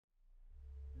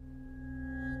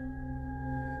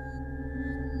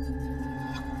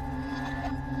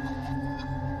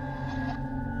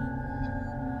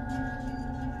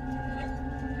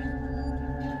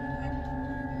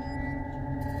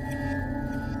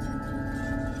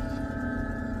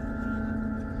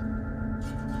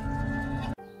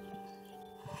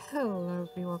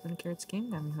everybody, welcome to Carrots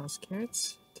Game. I'm your host,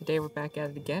 Carrots. Today we're back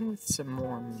at it again with some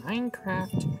more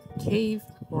Minecraft Cave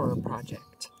Horror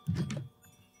Project.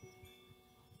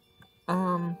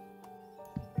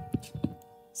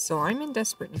 So I'm in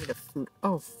desperate need of food.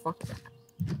 Oh, fuck that.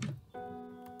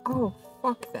 Oh,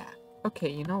 fuck that. Okay,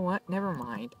 you know what? Never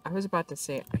mind. I was about to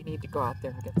say I need to go out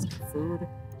there and get some food.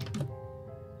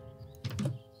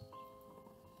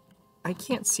 I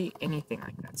can't see anything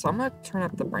like that, so I'm gonna turn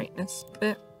up the brightness a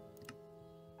bit.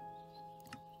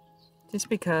 Just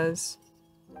because...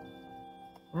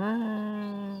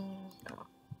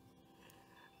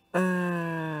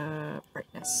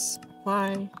 brightness.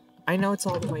 Apply. I know it's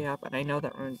all the way up, and I know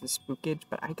that ruins the spookage,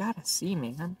 but I gotta see,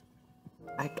 man.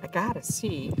 I gotta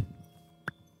see.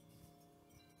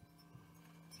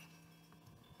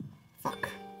 Fuck.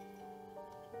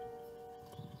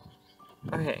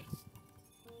 Okay.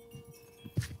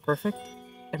 Perfect.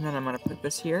 And then I'm gonna put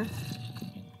this here.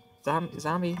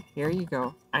 Zombie, here you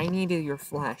go. I needed your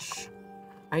flesh.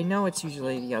 I know it's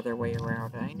usually the other way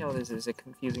around, and I know this is a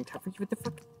confusing time for you. What the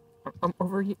fuck? I'm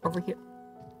over here,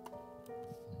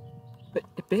 But,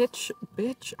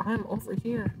 bitch, I'm over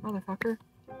here, motherfucker.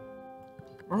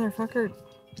 Motherfucker.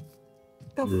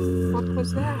 The fuck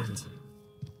was that?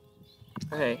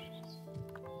 Okay.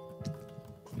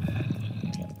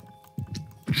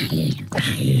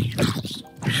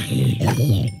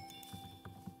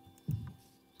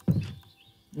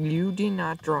 You did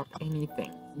not drop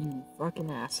anything, you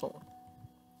fucking asshole.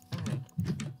 Okay.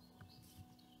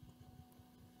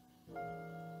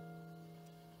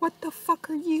 What the fuck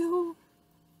are you?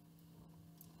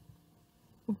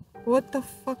 What the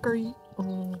fuck are you?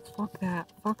 Oh, fuck that,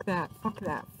 fuck that, fuck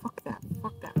that, fuck that,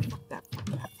 fuck that, fuck that, fuck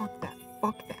that, fuck that,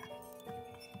 fuck that.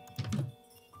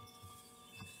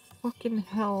 Fucking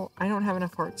hell, I don't have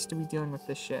enough hearts to be dealing with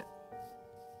this shit.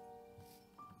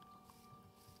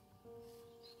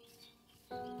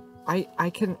 I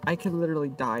can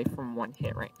literally die from one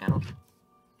hit right now.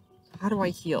 How do I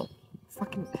heal?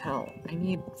 Fucking hell, I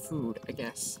need food, I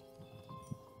guess.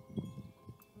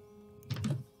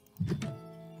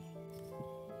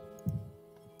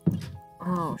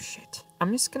 Oh shit.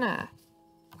 I'm just gonna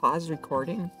pause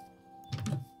recording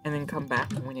and then come back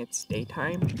when it's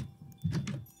daytime.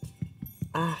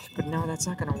 But no, that's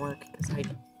not gonna work because I...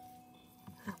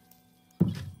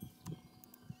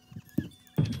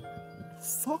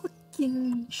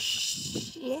 Fucking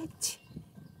shit.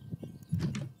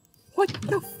 What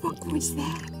the fuck was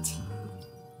that?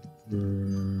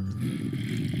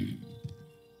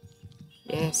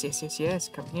 Yes.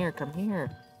 Come here.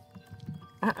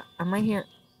 I'm right here.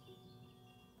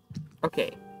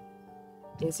 Okay.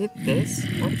 Is it this?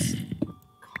 What's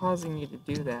causing you to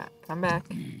do that? Come back.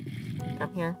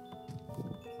 Come here.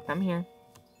 Come here.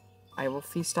 I will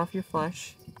feast off your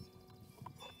flesh.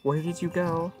 Where did you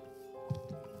go?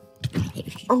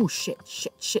 Oh, shit.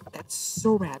 That's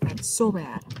so bad.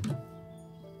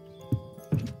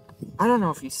 I don't know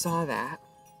if you saw that.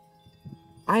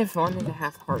 I have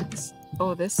 1.5 hearts.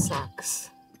 Oh, this sucks.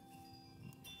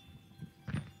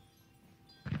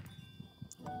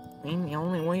 I mean, the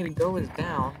only way to go is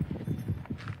down.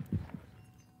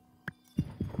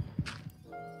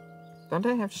 Don't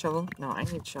I have shovel? No, I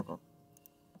need shovel.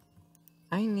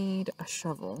 I need a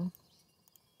shovel.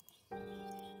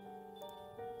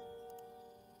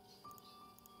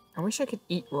 I wish I could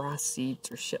eat raw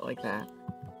seeds or shit like that.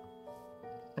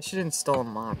 I should install a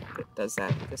mod that does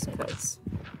that just because.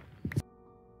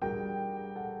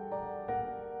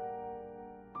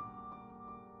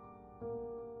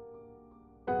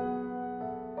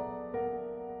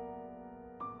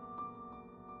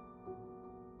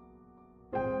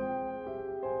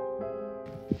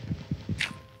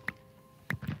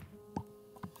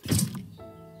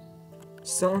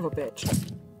 Son of a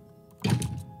bitch.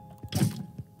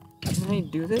 Can I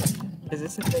do this? Is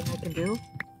this a thing I can do?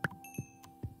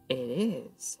 It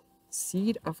is.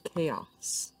 Seed of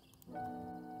Chaos.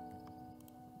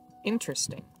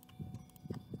 Interesting.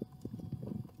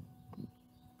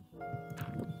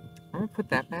 I'm gonna put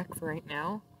that back for right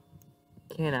now.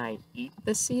 Can I eat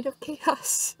the Seed of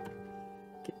Chaos?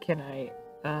 Can I,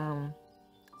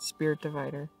 Spirit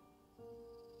Divider.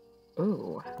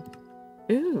 Ooh,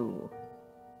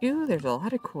 there's a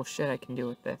lot of cool shit I can do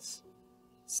with this.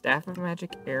 Staff of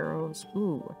Magic Arrows.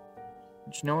 Ooh.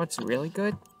 But you know what's really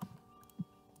good?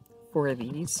 4 of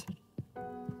these.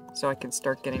 So I can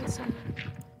start getting some...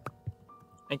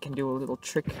 I can do a little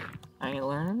trick I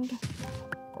learned.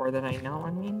 Or that I know,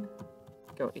 I mean.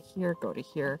 Go to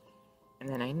here. And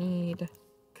then I need...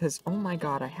 Because, oh my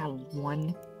god, I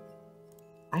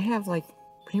have like,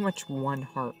 pretty much 1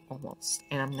 heart almost.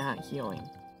 And I'm not healing.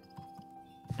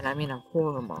 And I'm in a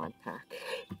horror mod pack.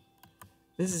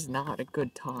 This is not a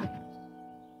good time.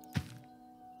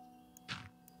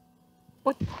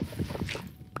 What?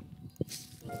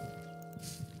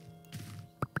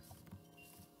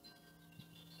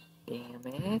 Damn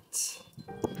it.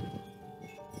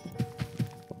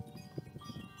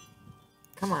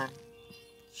 Come on.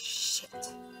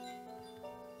 Shit.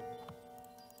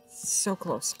 So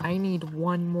close. I need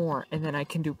one more and then I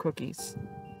can do cookies.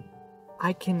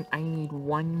 I need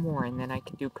one more and then I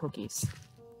can do cookies.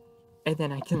 And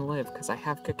then I can live because I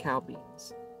have cacao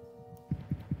beans.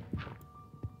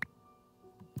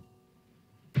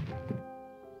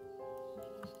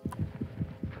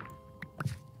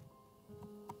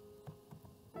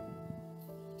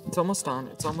 It's almost done.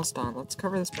 It's almost done. Let's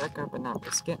cover this back up and not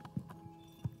risk it.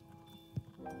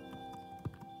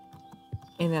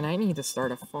 And then I need to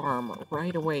start a farm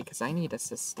right away because I need a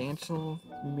substantial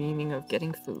meaning of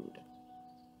getting food.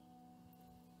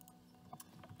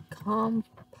 Compost.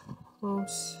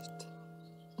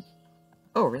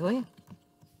 Oh, really?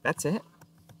 That's it?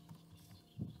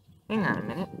 Hang on a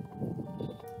minute.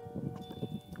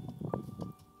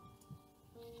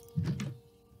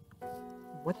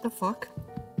 What the fuck?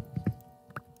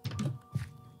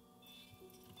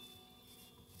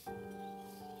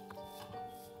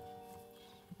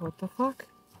 What the fuck?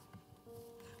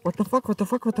 What the fuck? What the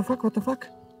fuck? What the fuck? What the fuck?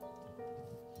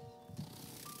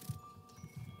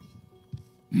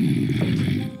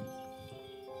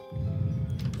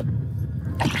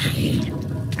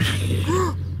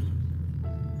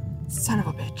 Son of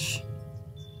a bitch.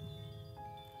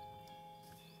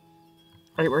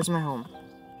 Alright, where's my home?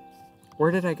 Where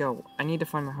did I go? I need to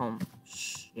find my home.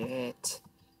 Shit.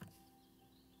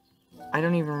 I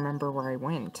don't even remember where I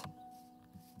went.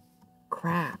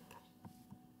 Crap.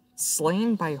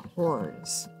 Slain by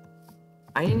horrors.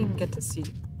 I didn't even get to see...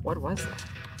 What was that?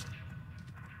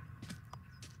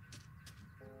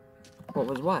 What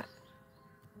was what?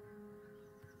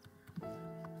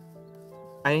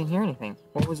 I didn't hear anything.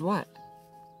 What was what?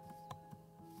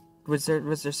 Was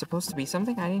there supposed to be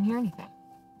something? I didn't hear anything.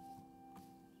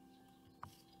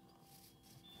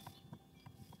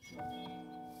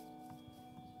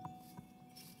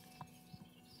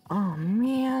 Oh,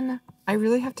 man. I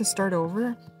really have to start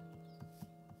over?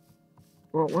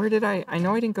 Well, where did I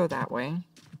know I didn't go that way.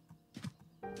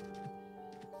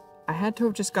 I had to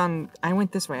have just gone... I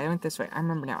went this way. I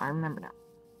remember now.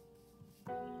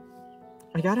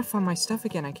 I gotta find my stuff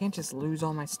again. I can't just lose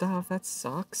all my stuff. That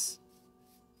sucks.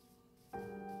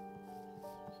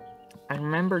 I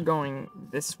remember going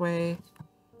this way,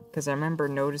 because I remember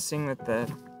noticing that the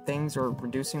things were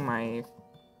reducing my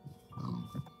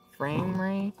frame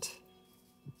rate.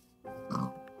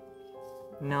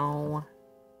 No.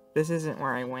 This isn't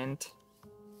where I went.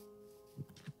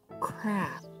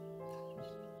 Crap.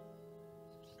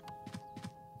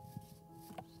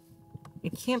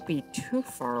 It can't be too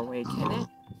far away, can it?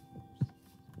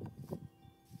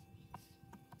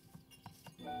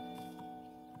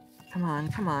 Come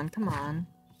on, come on, come on.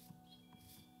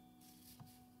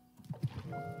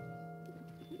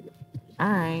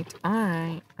 Alright,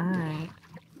 alright, alright.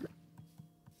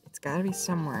 It's gotta be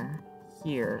somewhere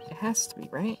here. It has to be,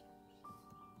 right?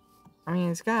 I mean,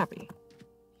 it's gotta be.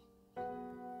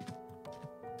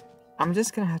 I'm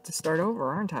just gonna have to start over,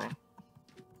 aren't I?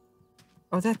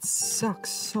 Oh, that sucks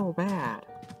so bad.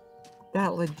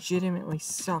 That legitimately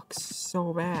sucks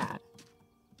so bad.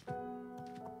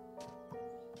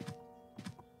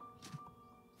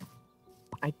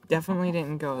 I definitely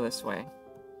didn't go this way.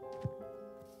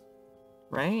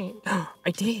 Right?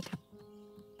 I did!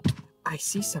 I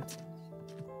see something.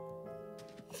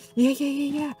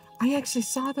 Yeah. I actually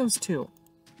saw those two.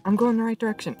 I'm going the right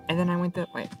direction. And then I went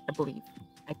that way, I believe.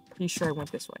 I'm pretty sure I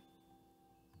went this way.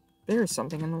 There is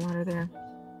something in the water there.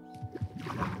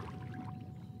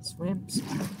 Swim,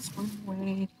 swim, swim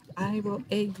away. I will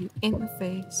egg you in the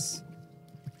face.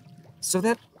 So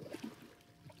that...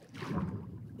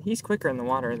 He's quicker in the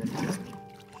water than me.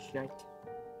 Shite.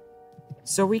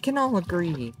 So we can all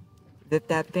agree that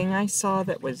that thing I saw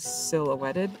that was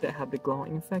silhouetted, that had the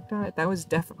glowing effect on it, that was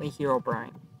definitely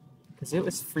Herobrine. Because it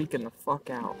was freaking the fuck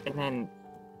out. And then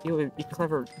it would be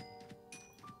clever...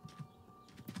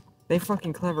 They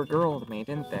fucking clever girled me,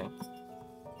 didn't they?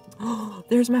 Oh,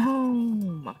 there's my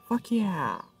home! Fuck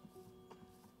yeah!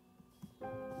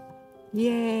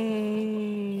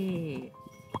 Yay!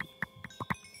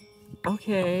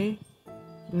 Okay.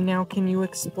 Now can you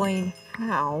explain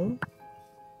how?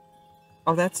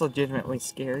 Oh, that's legitimately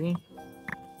scary.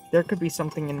 There could be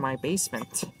something in my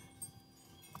basement.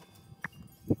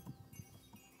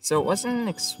 So it wasn't an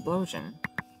explosion.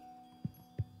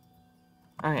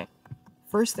 Okay.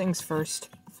 First things first,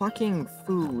 fucking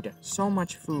food. So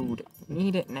much food.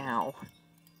 Need it now.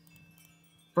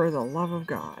 For the love of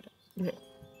God. Yeah.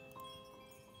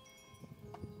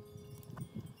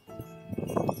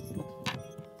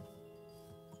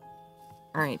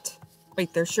 Alright.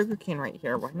 Wait, there's sugarcane right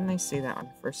here. Why didn't I see that when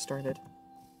I first started?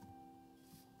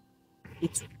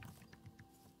 It's...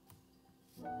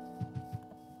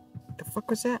 The fuck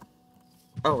was that?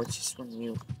 Oh, it's just one of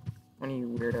you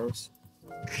weirdos.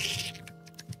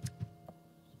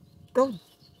 Go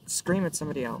scream at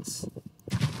somebody else.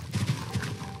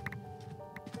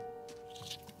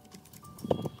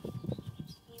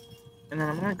 And then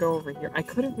I'm gonna go over here. I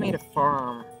could have made a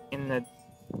farm in the...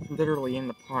 literally in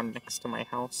the pond next to my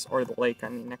house. Or the lake, I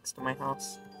mean, next to my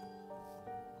house.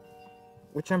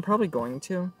 Which I'm probably going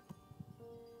to.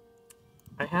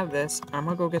 I have this. I'm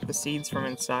gonna go get the seeds from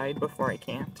inside before I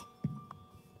can't.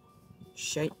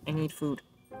 Shit, I need food.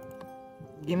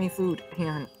 Give me food. Hang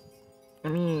on.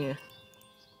 Let me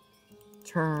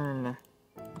turn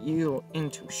you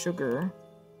into sugar.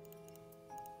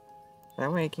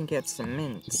 That way I can get some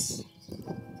mints.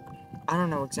 I don't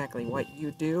know exactly what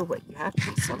you do, but you have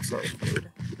to be some sort of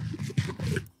food.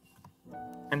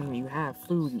 I mean, you have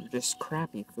food, you're just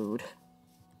crappy food.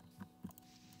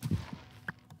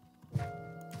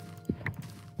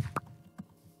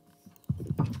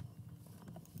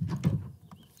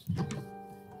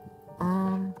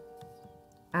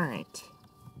 Alright.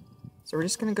 So we're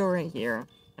just gonna go right here,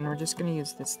 and we're just gonna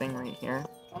use this thing right here.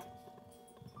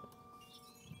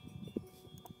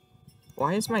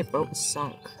 Why is my boat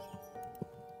sunk?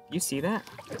 You see that?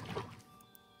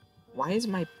 Why is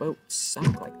my boat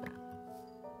sunk like that?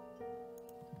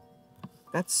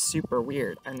 That's super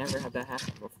weird. I've never had that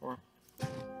happen before.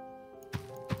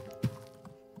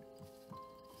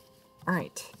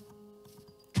 Alright.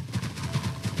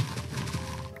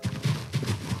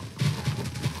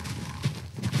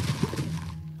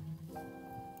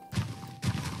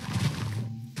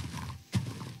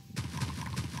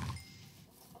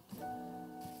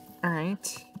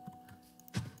 Alright.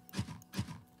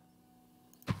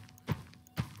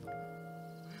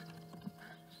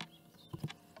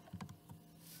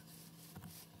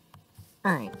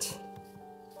 Alright.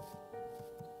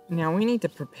 Now we need to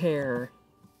prepare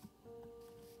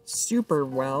super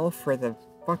well for the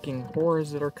fucking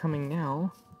horrors that are coming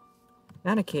now.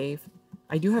 Not a cave.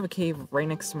 I do have a cave right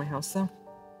next to my house though.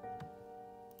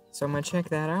 So I'm gonna check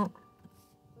that out.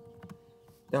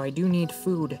 Though I do need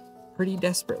food pretty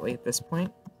desperately at this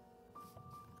point.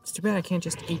 It's too bad I can't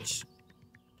just eat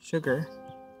sugar.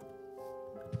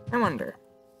 I wonder.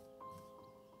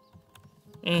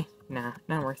 Nah,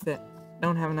 not worth it.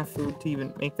 Don't have enough food to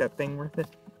even make that thing worth it.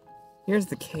 Here's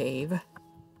the cave.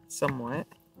 Somewhat.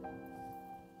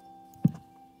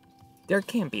 There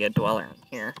can't be a dweller in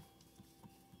here.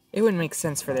 It wouldn't make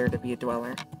sense for there to be a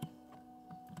dweller.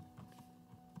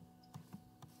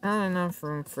 Not enough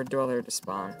room for a dweller to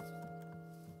spawn.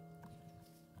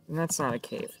 And that's not a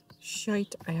cave.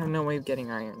 Shite, I have no way of getting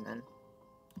iron then.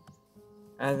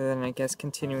 Other than, I guess,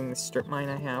 continuing the strip mine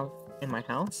I have in my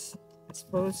house, I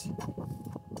suppose.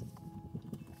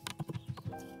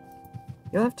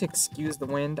 You'll have to excuse the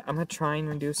wind. I'm gonna try and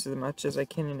reduce as much as I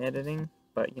can in editing,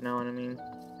 but you know what I mean.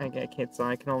 I can't, so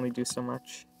I can only do so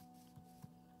much.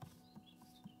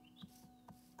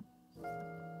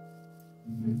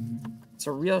 It's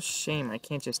a real shame I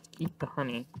can't just eat the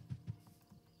honey.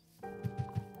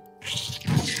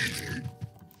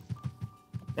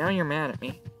 Now you're mad at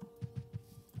me.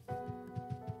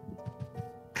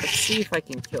 Let's see if I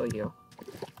can kill you.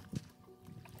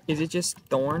 Is it just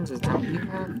thorns? Is that what you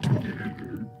have?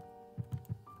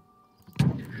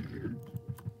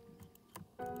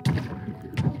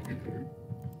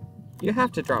 You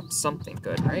have to drop something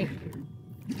good, right?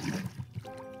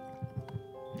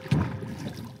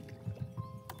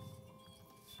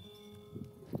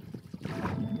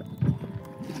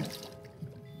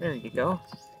 There you go.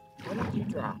 What did you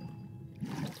drop?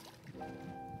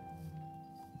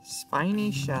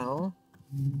 Spiny shell,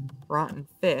 rotten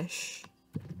fish,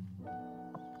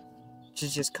 which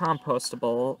is just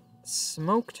compostable,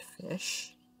 smoked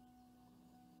fish.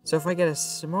 So if I get a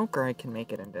smoker, I can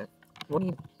make it into... What do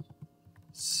you...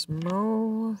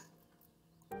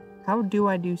 How do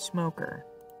I do smoker?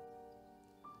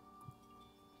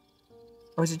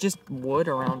 Oh, is it just wood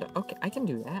around it? Okay, I can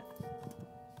do that.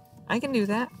 I can do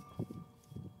that.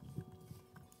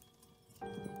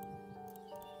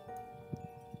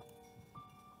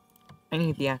 I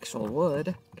need the actual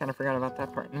wood. Kind of forgot about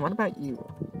that part. And what about you?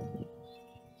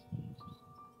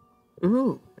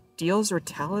 Ooh, deals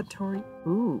retaliatory.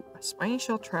 Ooh, a spiny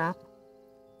shell trap.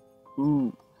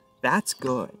 Ooh, that's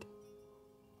good.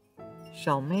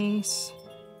 Shell mace.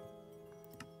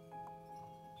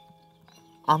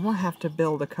 I'm gonna have to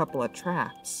build a couple of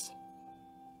traps.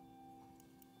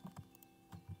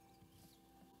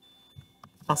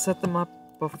 I'll set them up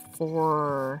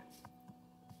before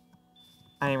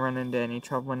I run into any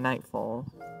trouble when nightfall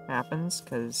happens,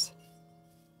 because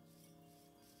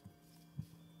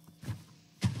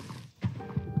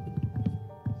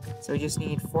so we just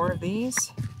need 4 of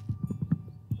these.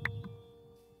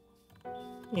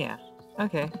 Yeah,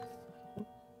 okay.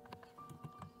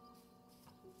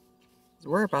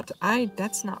 We're about to...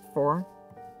 that's not 4.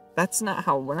 That's not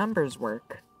how numbers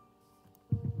work.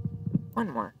 1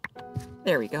 more.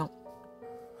 There we go.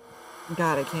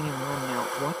 God, I can't even run now.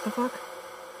 What the fuck?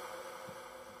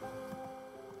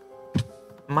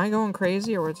 Am I going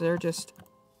crazy, or was there just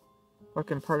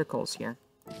fucking particles here?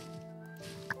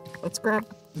 Let's grab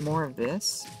more of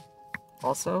this.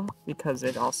 Also, because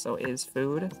it also is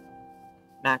food.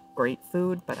 Not great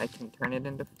food, but I can turn it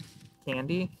into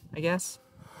candy, I guess.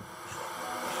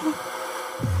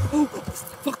 Oh,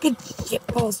 fucking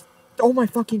shitballs! Oh my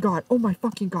fucking god! Oh my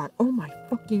fucking god! Oh my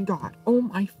fucking god! Oh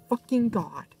my fucking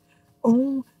god!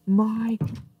 Oh my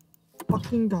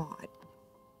fucking god!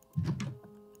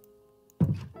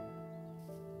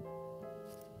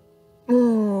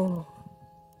 Oh.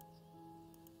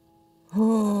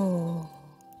 Oh.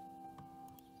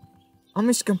 I'm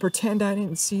just gonna pretend I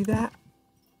didn't see that.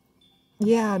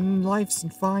 Yeah, and life's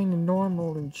fine and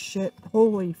normal and shit.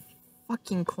 Holy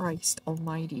fucking Christ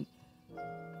almighty.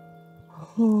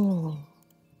 Oh.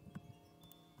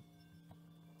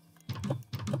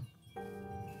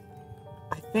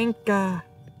 I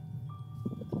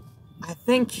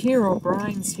think Hero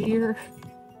Brian's here.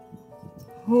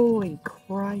 Holy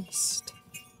Christ.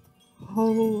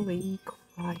 Holy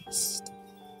Christ.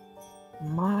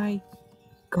 My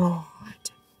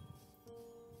God.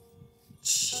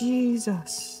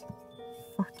 Jesus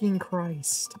fucking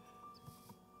Christ.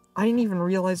 I didn't even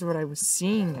realize what I was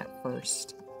seeing at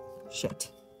first.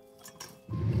 Shit.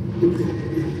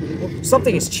 Oh,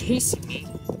 something is chasing me.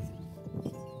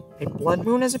 A blood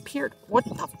moon has appeared. What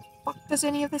the fuck does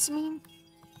any of this mean?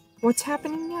 What's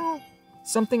happening now?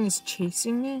 Something is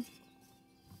chasing me?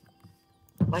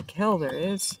 Like hell there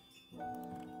is.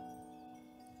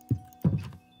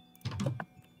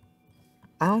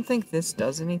 I don't think this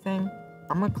does anything.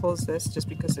 I'm gonna close this just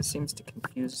because it seems to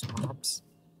confuse mobs.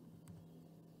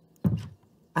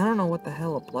 I don't know what the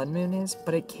hell a blood moon is,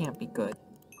 but it can't be good.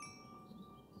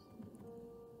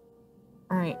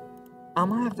 Alright. I'm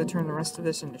gonna have to turn the rest of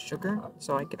this into sugar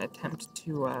so I can attempt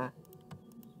to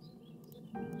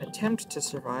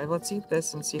survive. Let's eat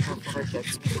this and see how far it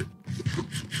gets me.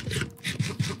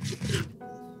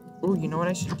 Ooh, you know what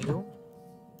I should do?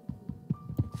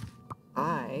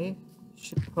 I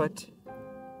should put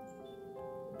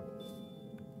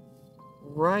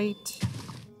right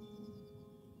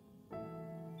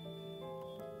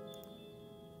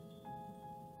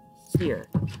here.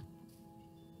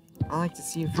 I like to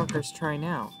see you fuckers try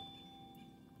now.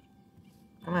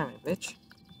 Come at me, bitch.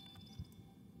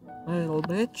 Little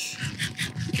bitch.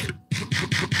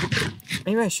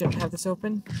 Maybe I shouldn't have this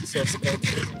open, so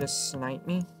Skeleton doesn't just snipe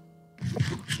me.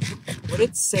 But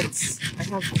it says I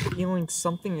have a feeling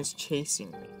something is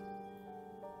chasing me.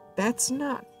 That's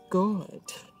not good.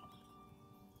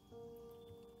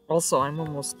 Also, I'm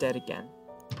almost dead again.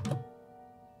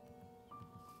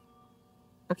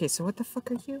 Okay, so what the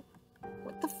fuck are you?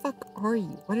 What the fuck are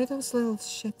you? What are those little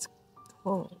shits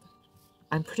called?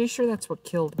 I'm pretty sure that's what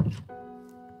killed me.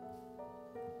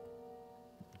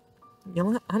 You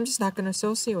know what? I'm just not gonna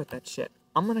associate with that shit.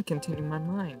 I'm gonna continue my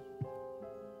mine.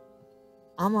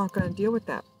 I'm not gonna deal with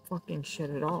that fucking shit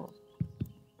at all.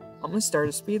 I'm gonna start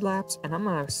a speed lapse and I'm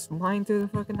gonna mine through the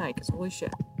fucking night, cause holy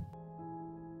shit.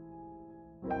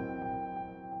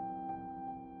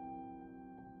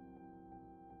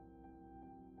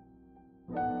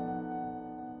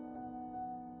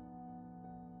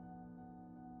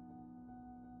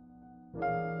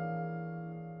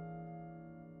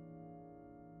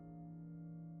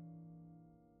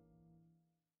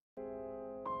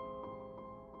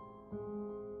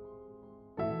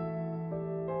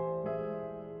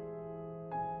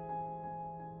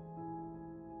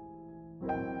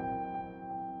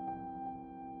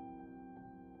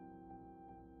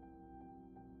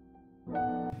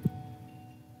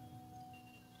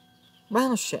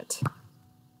 Well, shit.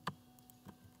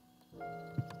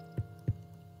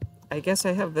 I guess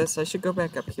I have this. I should go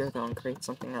back up here, though, and create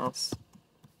something else.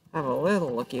 Have a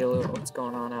little looky-loo at what's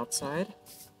going on outside.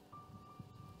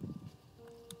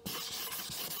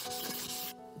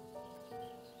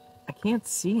 I can't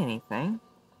see anything.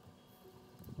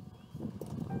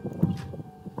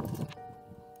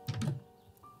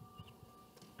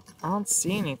 don't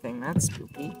see anything. That's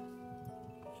spooky.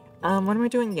 What am I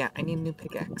doing? Yeah, I need a new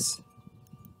pickaxe.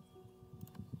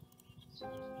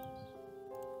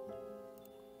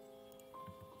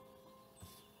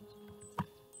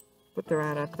 Put the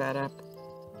rat up, that up.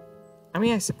 I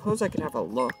mean, I suppose I could have a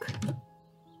look.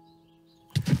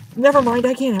 Never mind,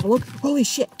 I can't have a look. Holy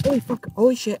shit, holy fuck,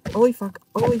 holy shit, holy fuck,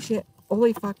 holy shit,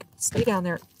 holy fuck. Stay down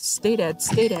there. Stay dead,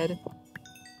 stay dead.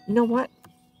 You know what?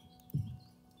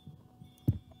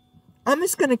 I'm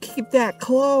just gonna keep that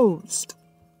closed.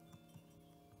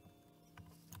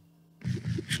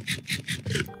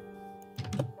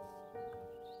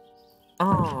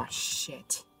 Oh,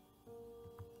 shit.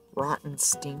 Rotten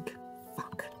stink.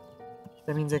 Fuck.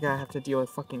 That means I gotta have to deal with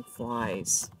fucking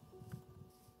flies.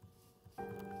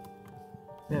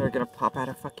 That are gonna pop out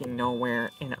of fucking nowhere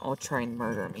and all try and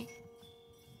murder me.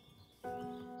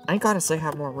 I honestly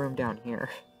have more room down here.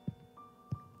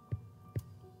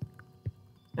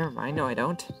 Never mind, no I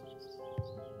don't.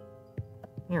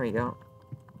 Here we go.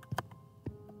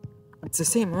 It's the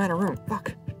same amount of room,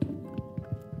 fuck.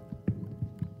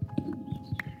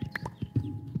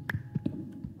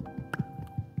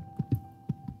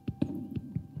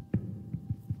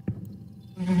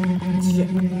 Yeah.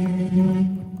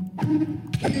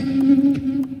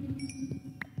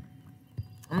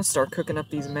 I'm gonna start cooking up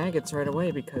these maggots right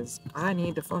away because I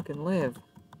need to fucking live.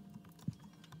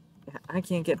 I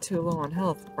can't get too low on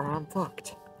health or I'm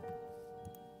fucked.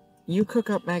 You cook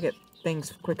up maggot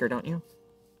things quicker, don't you?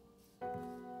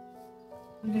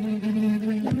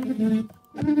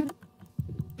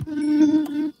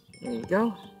 There you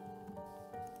go.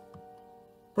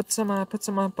 Put some up,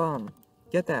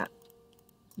 get that.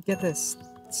 Get this.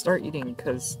 Start eating,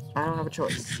 because I don't have a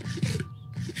choice.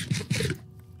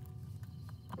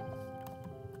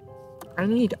 I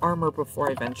need armor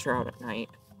before I venture out at night.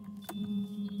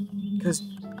 Because...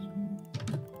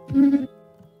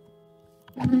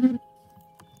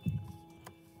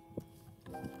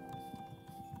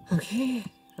 Okay,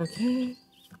 okay.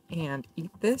 And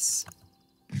eat this.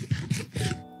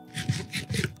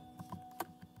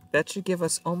 That should give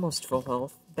us almost full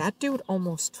health. That dude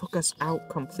almost took us out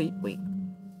completely.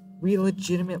 We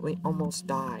legitimately almost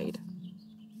died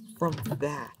from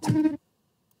that. Come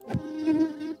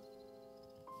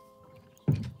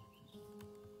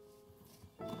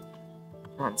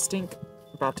on, stink.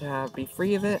 About to be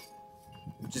free of it.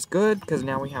 Which is good, because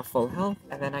now we have full health,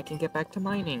 and then I can get back to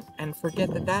mining, and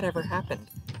forget that that ever happened.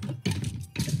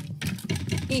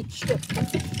 Eat shit.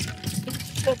 Eat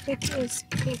shit, bitches.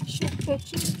 Eat shit,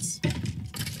 bitches.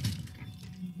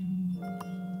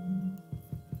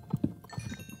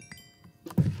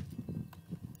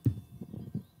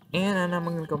 And then I'm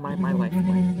gonna go mine my life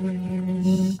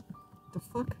away. The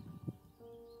fuck?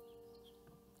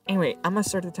 Anyway, I'm gonna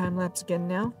start the time lapse again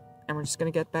now, and we're just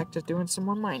gonna get back to doing some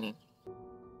more mining.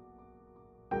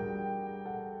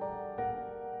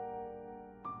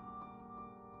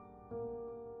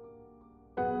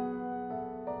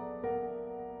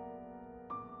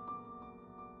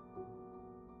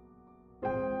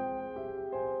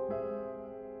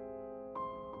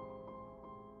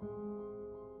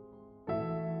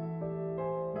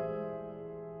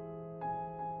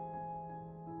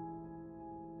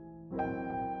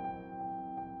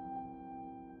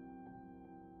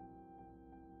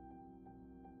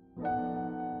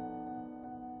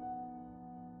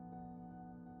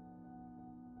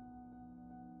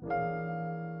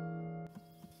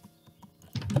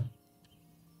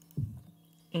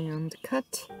 And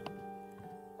cut.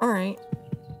 Alright.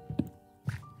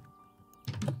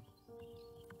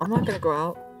 I'm not gonna go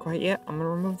out quite yet. I'm gonna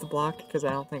remove the block because I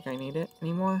don't think I need it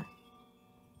anymore.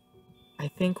 I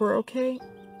think we're okay.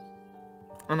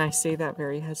 And I say that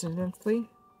very hesitantly.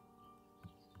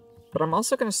 But I'm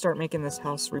also gonna start making this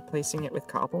house, replacing it with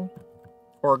cobble.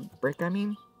 Or brick, I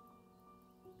mean.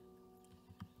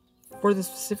 For the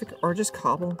specific, or just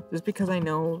cobble. Just because I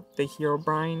know the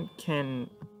Herobrine can...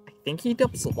 I think he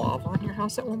dumps lava on your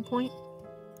house at one point.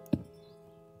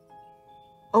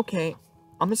 Okay,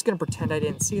 I'm just gonna pretend I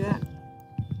didn't see that.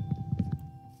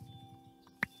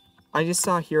 I just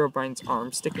saw Herobrine's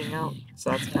arm sticking out, so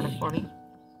that's kind of funny.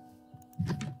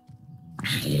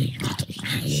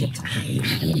 Shit.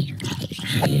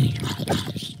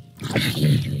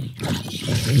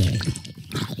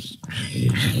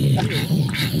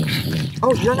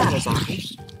 Oh, you're not a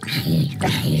zombie.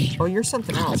 Oh, you're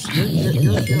something else. You're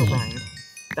a Herobrine.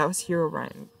 That was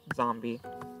Herobrine zombie.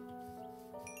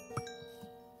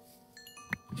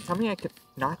 Tell me I could...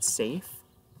 Not safe?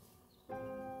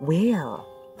 Where?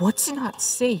 What's not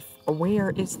safe?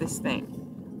 Where is this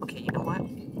thing? Okay, you know what?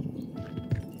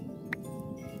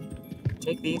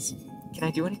 Take these. Can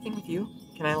I do anything with you?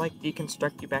 Can I, like,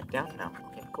 deconstruct you back down? No.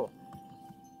 Okay, cool.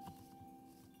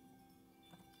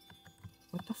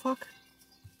 What the fuck?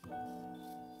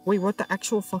 Wait, what the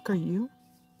actual fuck are you?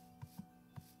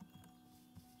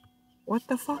 What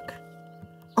the fuck?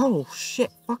 Oh,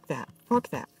 shit. Fuck that. Fuck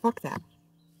that. Fuck that.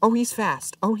 Oh, he's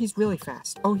fast. Oh, he's really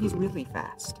fast. Oh, he's really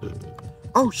fast.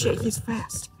 Oh, shit, he's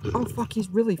fast. Oh, fuck, he's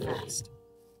really fast.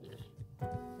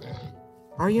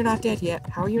 How are you not dead yet?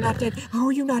 How are you not dead? How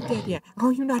are you not dead yet? How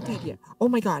are you not dead yet? Oh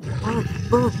my god. Burn,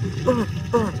 burn, burn,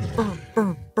 burn, burn,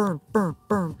 burn, burn, burn,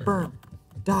 burn, burn.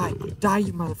 Die. Die,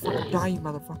 you motherfucker. Die, you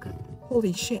motherfucker.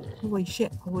 Holy shit. Holy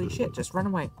shit. Holy shit. Just run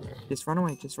away. Just run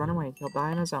away. Just run away. He'll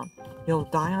die on his own. He'll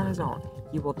die on his own.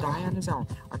 He will die on his own.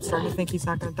 I'm starting to think he's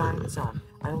not gonna die on his own.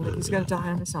 I don't think he's gonna die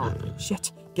on his own.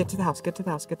 Shit. Get to the house. Get to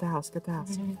the house. Get to the house. Get to the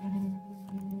house.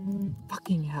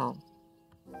 Fucking hell.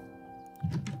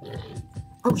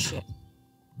 Oh shit.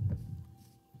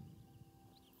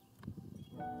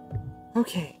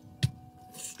 Okay.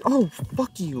 Oh,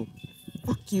 fuck you.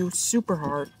 Fuck you super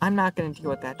hard. I'm not gonna deal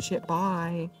with that shit.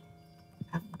 Bye.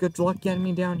 Have good luck getting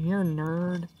me down here,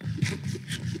 nerd.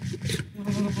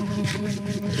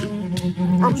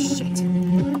 Oh shit.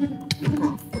 Fuck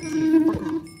off. Fuck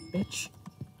off, bitch.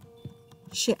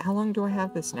 Shit, how long do I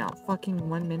have this now? Fucking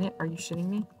 1 minute? Are you shitting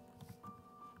me?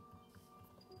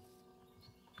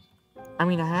 I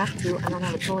mean, I have to. I don't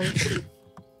have a choice.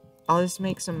 I'll just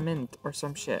make some mint or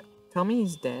some shit. Tell me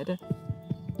he's dead.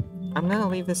 I'm gonna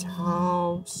leave this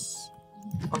house.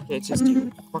 Okay, it's just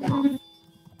you. Fuck off.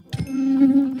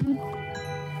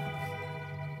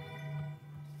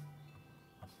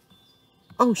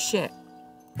 Oh, shit.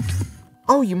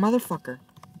 Oh, you motherfucker.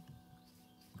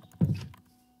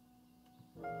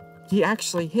 He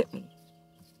actually hit me.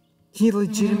 He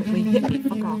legitimately hit me.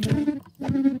 Fuck off.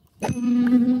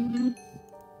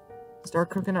 Start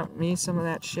cooking up me some of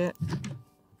that shit.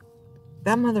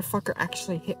 That motherfucker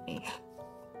actually hit me.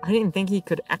 I didn't think he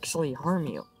could actually harm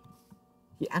you.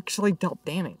 He actually dealt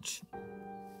damage.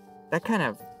 That kind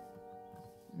of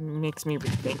makes me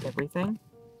rethink everything.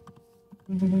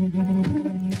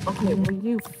 Okay, will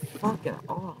you fucking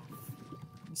off?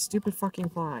 You stupid fucking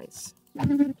flies.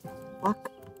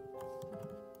 Fuck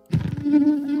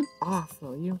off,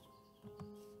 will you?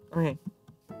 Okay.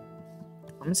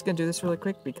 I'm just gonna do this really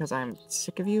quick because I'm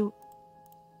sick of you.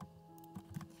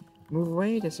 Move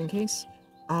away just in case.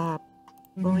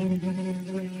 Boing.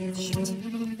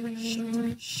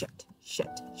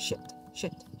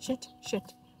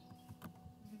 Shit.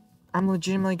 I'm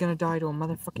legitimately gonna die to a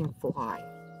motherfucking fly.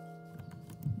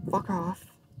 Fuck off.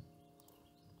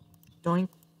 Doink.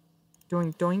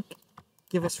 Doink, doink.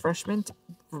 Give us fresh mint.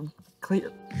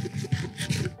 Clear.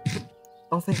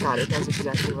 Oh, thank God, it does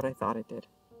exactly what I thought it did.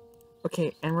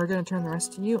 Okay, and we're gonna turn the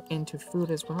rest of you into food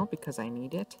as well because I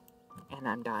need it. And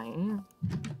I'm dying.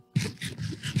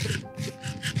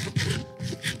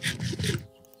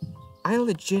 I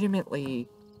legitimately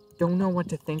don't know what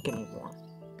to think anymore.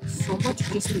 So much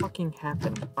just fucking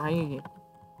happened. I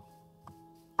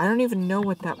don't even know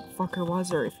what that fucker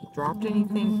was or if he dropped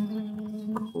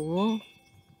anything cool.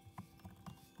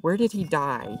 Where did he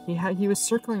die? He was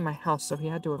circling my house, so he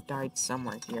had to have died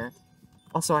somewhere here.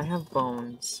 Also, I have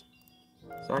bones,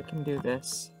 so I can do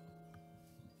this.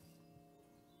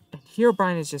 And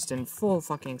Herobrine is just in full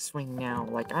fucking swing now.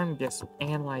 Like, I'm just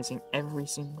analyzing every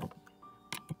single...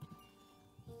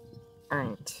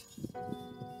 Alright.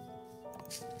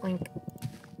 Blink.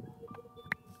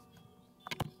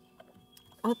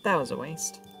 Oh, that was a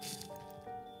waste.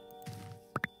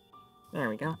 There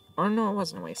we go. Oh, no, it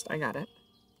wasn't a waste. I got it.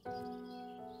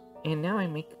 And now I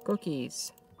make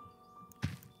cookies.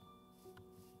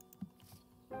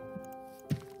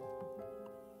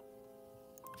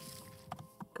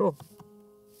 Cool.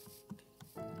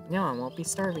 Now I won't be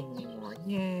starving anymore.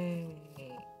 Yay!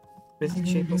 Visit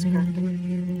Shapeless Cracker.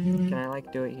 Can I,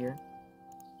 like, do it here?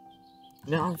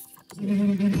 No, fuck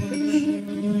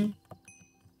you.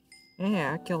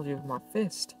 Yeah, I killed you with my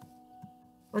fist.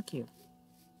 Fuck you.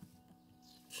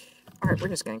 Alright, we're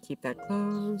just gonna keep that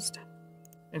closed.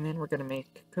 And then we're gonna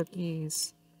make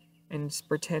cookies. And just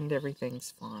pretend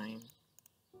everything's fine.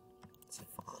 It's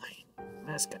fine.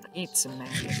 I'm just gonna eat some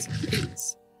maggots and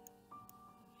things.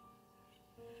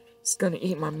 Just gonna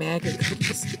eat my maggot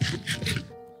cookies.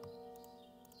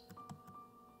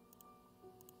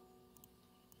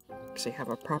 Actually have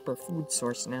a proper food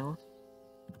source now.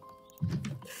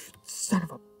 Son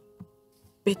of a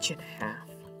bitch and a half.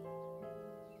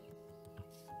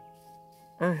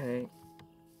 Okay.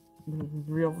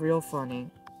 Real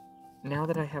funny. Now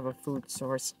that I have a food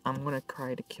source, I'm gonna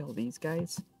try to kill these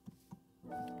guys.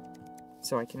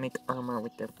 So I can make armor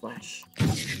with their flesh.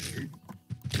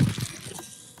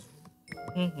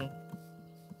 And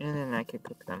then I could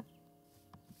cook them.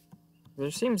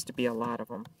 There seems to be a lot of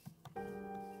them.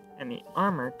 And the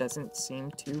armor doesn't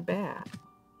seem too bad.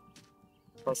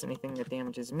 Plus anything that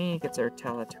damages me gets a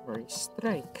retaliatory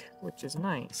strike, which is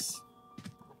nice.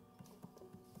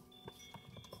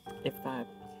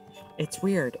 It's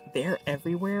weird. They're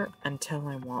everywhere until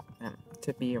I want them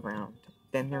to be around.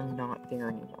 Then they're not there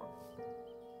anymore.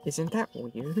 Isn't that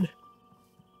weird?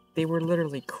 They were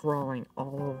literally crawling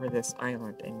all over this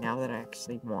island, and now that I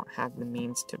actually have the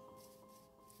means to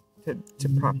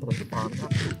properly farm them,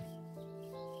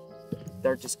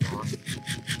 they're just gone.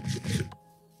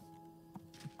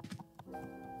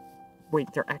 Wait,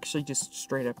 they're actually just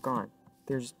straight up gone.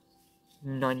 There's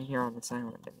none here on this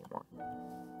island anymore.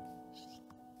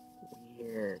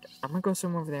 Weird. I'm gonna go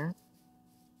swim over there.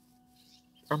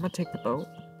 I'm gonna take the boat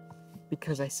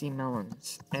because I see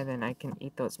melons, and then I can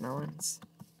eat those melons.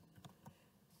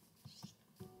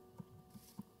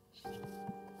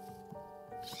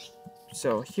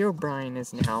 So Herobrine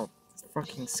is now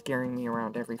fucking scaring me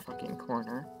around every fucking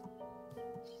corner.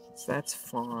 So that's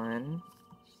fun.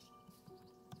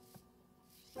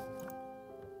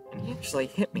 And he actually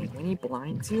hit me. When he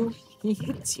blinds you, he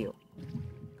hits you.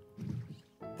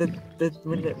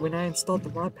 When I installed the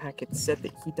mod pack, it said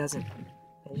that he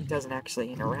doesn't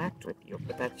actually interact with you,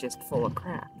 but that's just full of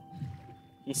crap.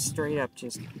 He straight up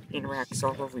just interacts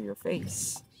all over your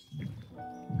face.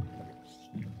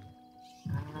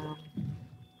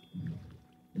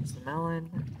 There's the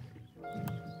melon.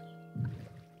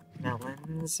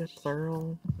 Melons,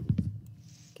 plural.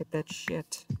 Get that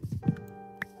shit.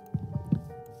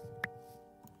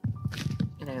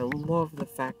 And I love the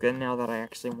fact that now that I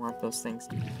actually want those things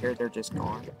to be here, they're just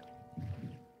gone.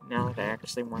 Now that I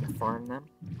actually want to farm them,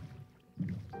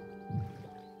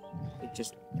 they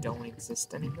just don't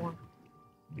exist anymore.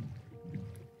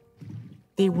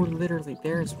 They were literally,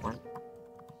 there's one.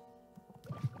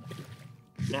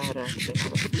 Now that I actually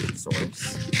have a food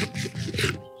source,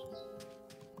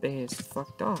 they just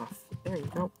fucked off. There you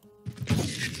go.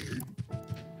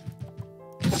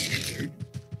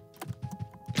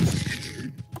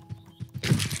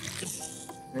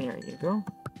 There you go.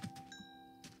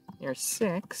 There's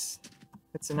 6.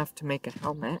 That's enough to make a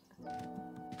helmet.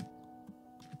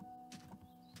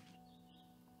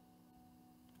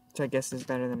 Which I guess is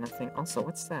better than nothing. Also,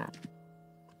 what's that?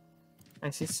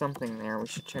 I see something there. We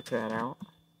should check that out.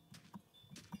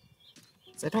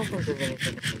 I don't think there's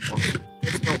anything in the water.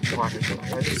 There's no water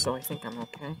dwellers, so I think I'm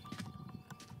okay.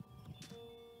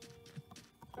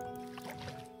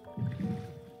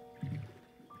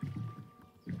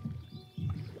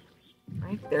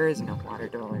 Right? There is no water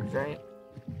dwellers, right?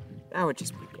 That would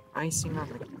just be the icing on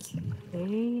the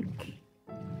cake.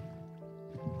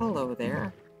 Hello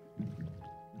there.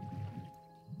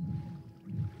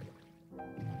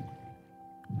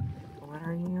 What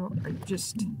are you? Are you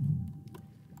just...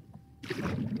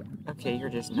 Okay, you're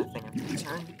just nothing of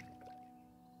concern.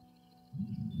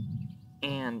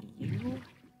 And you?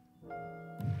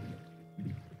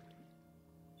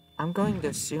 I'm going to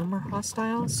assume we're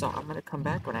hostile, so I'm going to come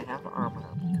back when I have armor,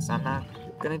 because I'm not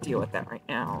going to deal with that right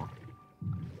now.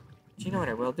 Do you know what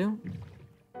I will do?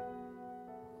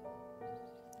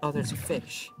 Oh, there's a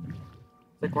fish.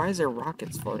 Like, why is there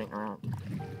rockets floating around?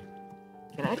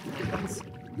 Can I plant these?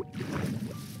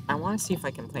 I want to see if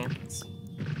I can plant these.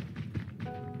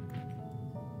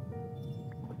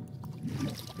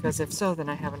 Because if so, then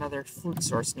I have another food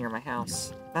source near my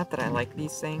house. Not that I like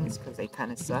these things, because they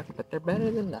kind of suck, but they're better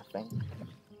than nothing.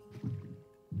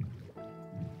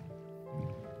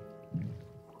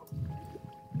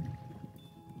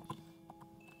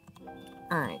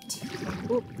 Alright.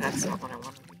 Oop, that's not what I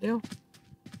wanted to do.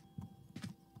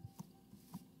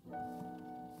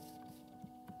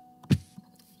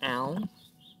 Ow.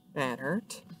 That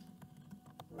hurt.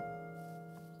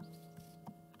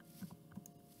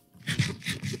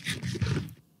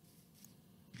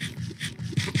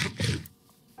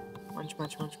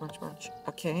 Munch.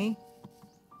 Okay.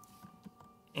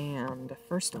 And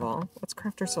first of all, let's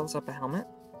craft ourselves up a helmet.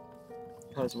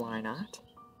 Because why not?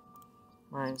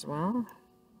 Might as well.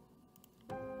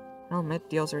 Helmet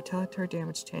deals retaliatory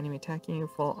damage to enemy attacking you,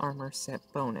 full armor set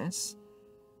bonus.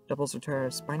 Doubles return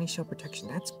spiny shell protection.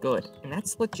 That's good. And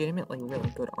that's legitimately really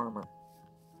good armor.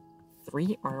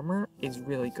 3 armor is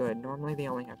really good. Normally they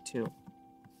only have 2.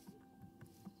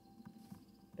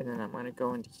 And then I'm going to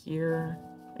go into here.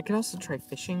 I could also try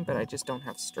fishing, but I just don't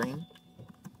have string.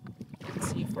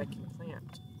 Let's see if I can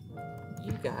plant.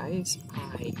 You guys,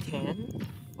 I can.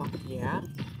 Fuck yeah.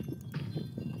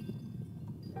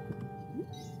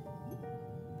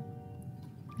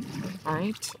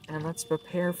 Alright, and let's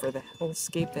prepare for the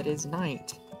hellscape that is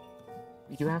night.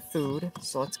 We do have food,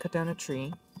 so let's cut down a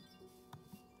tree.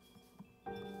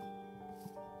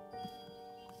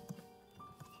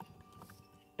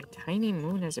 A tiny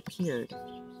moon has appeared.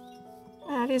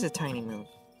 That is a tiny moon.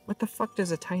 What the fuck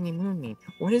does a tiny moon mean?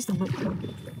 What is the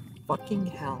moon? Fucking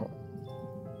hell.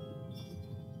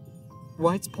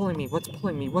 What's pulling me? What's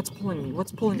pulling me? What's pulling me?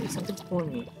 What's pulling me? Something's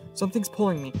pulling me. Something's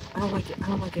pulling me. I don't like it. I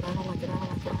don't like it. I don't like it. I don't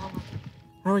like it. I don't like it.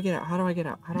 How do I get out? How do I get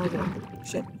out? How do I get out?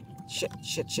 Shit. Shit.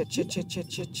 Shit. Shit. Shit. Shit.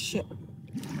 Shit. Shit. Shit.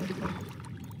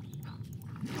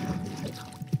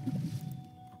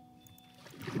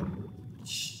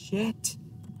 Shit.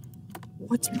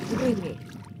 What's pulling me?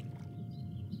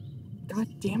 God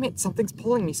damn it. Something's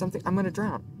pulling me. Something. I'm gonna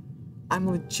drown. I'm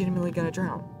legitimately gonna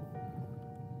drown.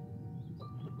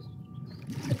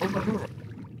 Oh my god.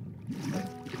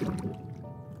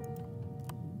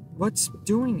 What's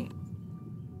doing it?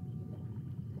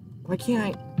 Why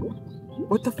can't I?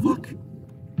 What the fuck?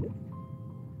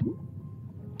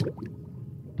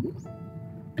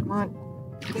 Come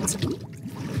on. Get some.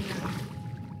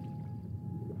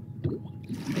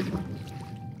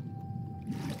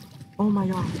 Oh my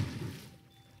god.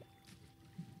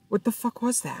 What the fuck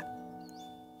was that?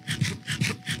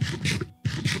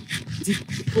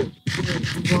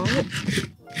 What?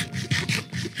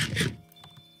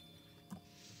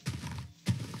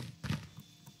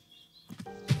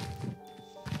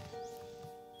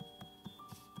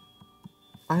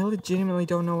 I legitimately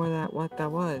don't know what that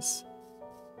was.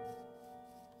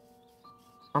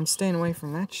 I'm staying away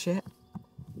from that shit.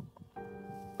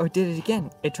 Oh, it did it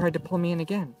again. It tried to pull me in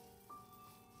again.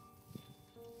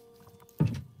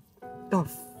 The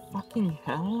fucking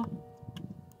hell?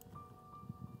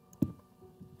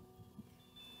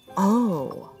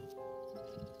 Oh.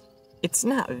 It's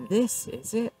not this,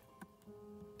 is it?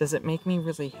 Does it make me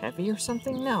really heavy or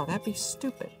something? No, that'd be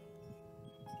stupid.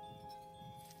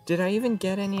 Did I even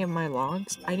get any of my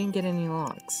logs? I didn't get any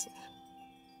logs.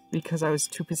 Because I was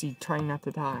too busy trying not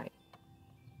to die.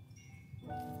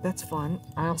 That's fun.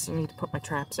 I also need to put my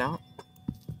traps out.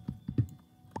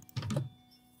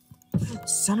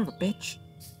 Son of a bitch.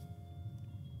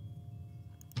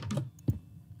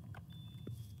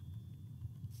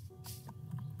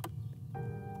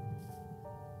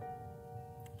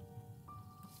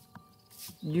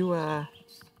 You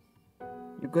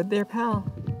good there, pal?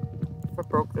 If I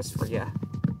broke this for ya.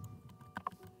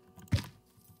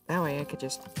 That way I could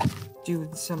just do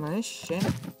some of this shit.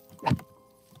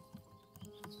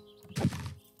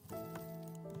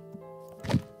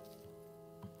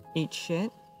 Eat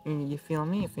shit. You feel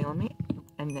me? You feel me?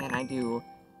 And then I do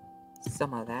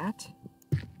some of that.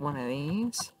 One of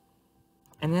these.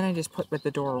 And then I just put with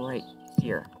the door right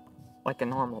here. Like a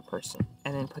normal person.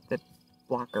 And then put the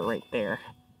blocker right there.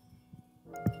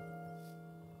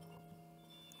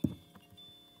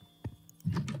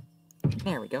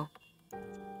 There we go.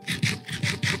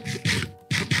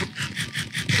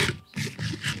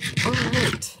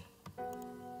 Alright.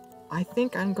 I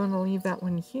think I'm gonna leave that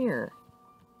one here.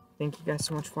 Thank you guys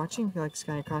so much for watching. If you like this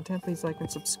kind of content, please like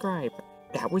and subscribe.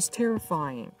 That was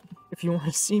terrifying. If you want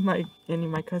to see any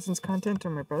of my cousin's content or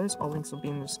my brother's, all links will be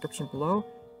in the description below.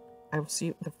 I will see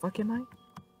you. The fuck am I?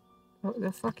 What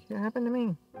the fuck happened to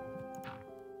me?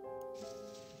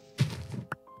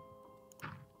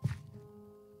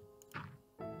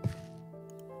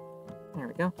 There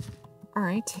we go.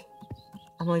 Alright.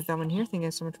 I'm gonna leave that one here. Thank you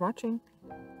guys so much for watching.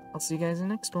 I'll see you guys in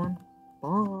the next one.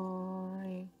 Bye.